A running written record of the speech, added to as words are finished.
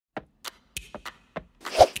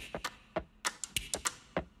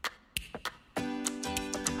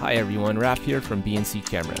Hi everyone, Raph here from B&C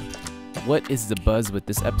Camera. What is the buzz with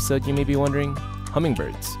this episode, you may be wondering?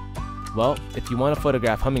 Hummingbirds. Well, if you want to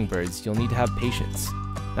photograph hummingbirds, you'll need to have patience.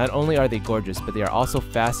 Not only are they gorgeous, but they are also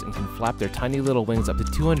fast and can flap their tiny little wings up to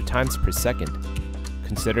 200 times per second.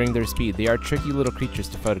 Considering their speed, they are tricky little creatures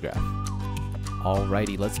to photograph.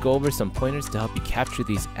 Alrighty, let's go over some pointers to help you capture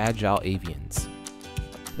these agile avians.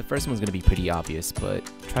 The first one's going to be pretty obvious, but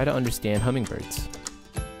try to understand hummingbirds.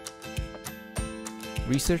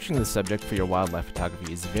 Researching the subject for your wildlife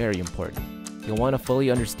photography is very important. You'll want to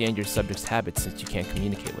fully understand your subject's habits since you can't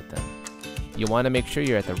communicate with them. You'll want to make sure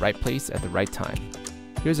you're at the right place at the right time.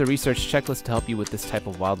 Here's a research checklist to help you with this type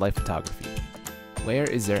of wildlife photography. Where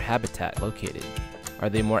is their habitat located? Are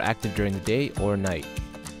they more active during the day or night?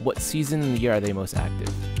 What season in the year are they most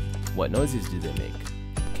active? What noises do they make?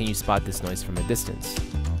 Can you spot this noise from a distance?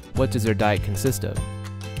 What does their diet consist of?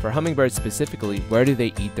 For hummingbirds specifically, where do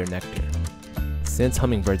they eat their nectar? Since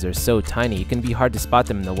hummingbirds are so tiny, it can be hard to spot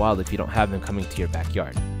them in the wild if you don't have them coming to your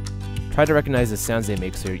backyard. Try to recognize the sounds they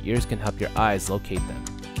make so your ears can help your eyes locate them.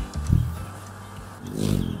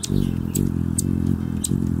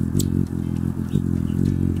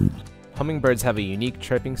 Hummingbirds have a unique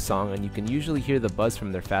chirping song, and you can usually hear the buzz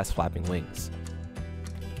from their fast flapping wings.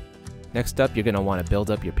 Next up, you're going to want to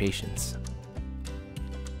build up your patience.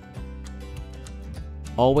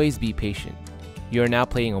 Always be patient. You are now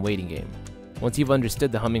playing a waiting game. Once you've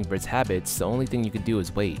understood the hummingbird's habits, the only thing you can do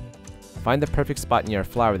is wait. Find the perfect spot near a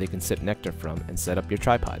flower they can sip nectar from and set up your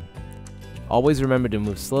tripod. Always remember to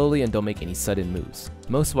move slowly and don't make any sudden moves.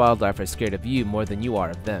 Most wildlife are scared of you more than you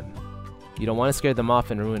are of them. You don't want to scare them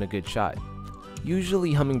off and ruin a good shot.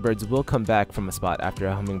 Usually hummingbirds will come back from a spot after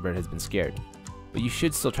a hummingbird has been scared, but you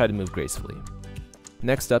should still try to move gracefully.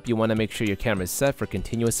 Next up, you want to make sure your camera is set for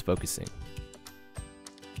continuous focusing.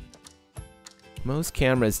 Most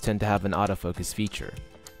cameras tend to have an autofocus feature.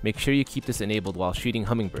 Make sure you keep this enabled while shooting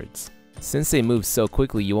hummingbirds. Since they move so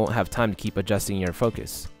quickly, you won't have time to keep adjusting your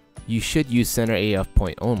focus. You should use center AF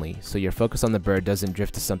point only, so your focus on the bird doesn't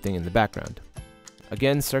drift to something in the background.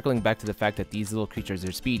 Again, circling back to the fact that these little creatures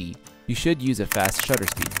are speedy, you should use a fast shutter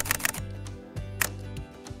speed.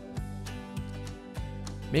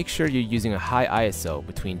 Make sure you're using a high ISO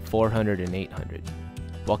between 400 and 800.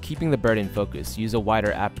 While keeping the bird in focus, use a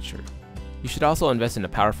wider aperture. You should also invest in a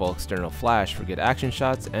powerful external flash for good action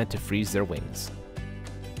shots and to freeze their wings.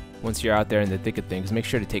 Once you're out there in the thick of things, make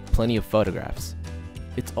sure to take plenty of photographs.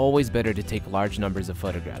 It's always better to take large numbers of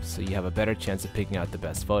photographs so you have a better chance of picking out the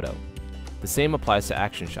best photo. The same applies to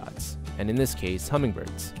action shots, and in this case,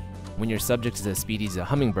 hummingbirds. When your subject is as speedy as a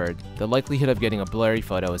hummingbird, the likelihood of getting a blurry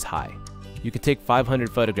photo is high. You can take 500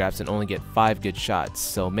 photographs and only get 5 good shots,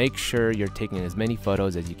 so make sure you're taking as many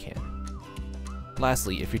photos as you can.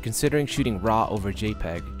 Lastly, if you're considering shooting RAW over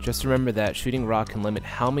JPEG, just remember that shooting RAW can limit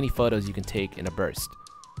how many photos you can take in a burst.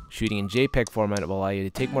 Shooting in JPEG format will allow you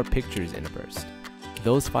to take more pictures in a burst.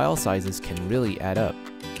 Those file sizes can really add up.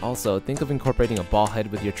 Also, think of incorporating a ball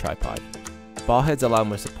head with your tripod. Ball heads allow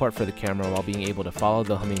more support for the camera while being able to follow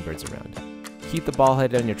the hummingbirds around. Keep the ball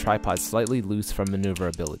head on your tripod slightly loose for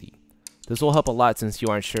maneuverability. This will help a lot since you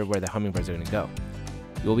aren't sure where the hummingbirds are going to go.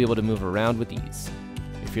 You will be able to move around with ease.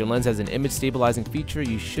 If your lens has an image stabilizing feature,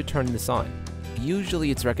 you should turn this on.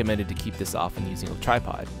 Usually it's recommended to keep this off when using a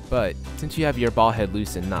tripod, but since you have your ball head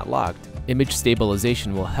loose and not locked, image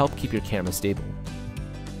stabilization will help keep your camera stable.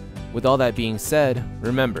 With all that being said,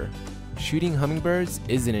 remember, shooting hummingbirds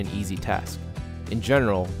isn't an easy task. In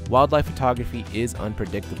general, wildlife photography is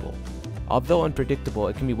unpredictable. Although unpredictable,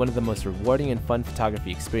 it can be one of the most rewarding and fun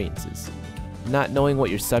photography experiences. Not knowing what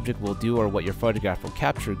your subject will do or what your photograph will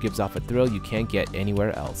capture gives off a thrill you can't get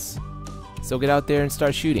anywhere else. So get out there and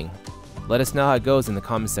start shooting. Let us know how it goes in the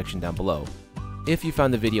comments section down below. If you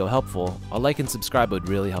found the video helpful, a like and subscribe would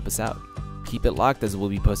really help us out. Keep it locked as we'll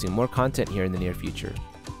be posting more content here in the near future.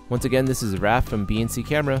 Once again, this is Raph from B&C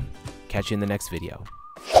Camera. Catch you in the next video.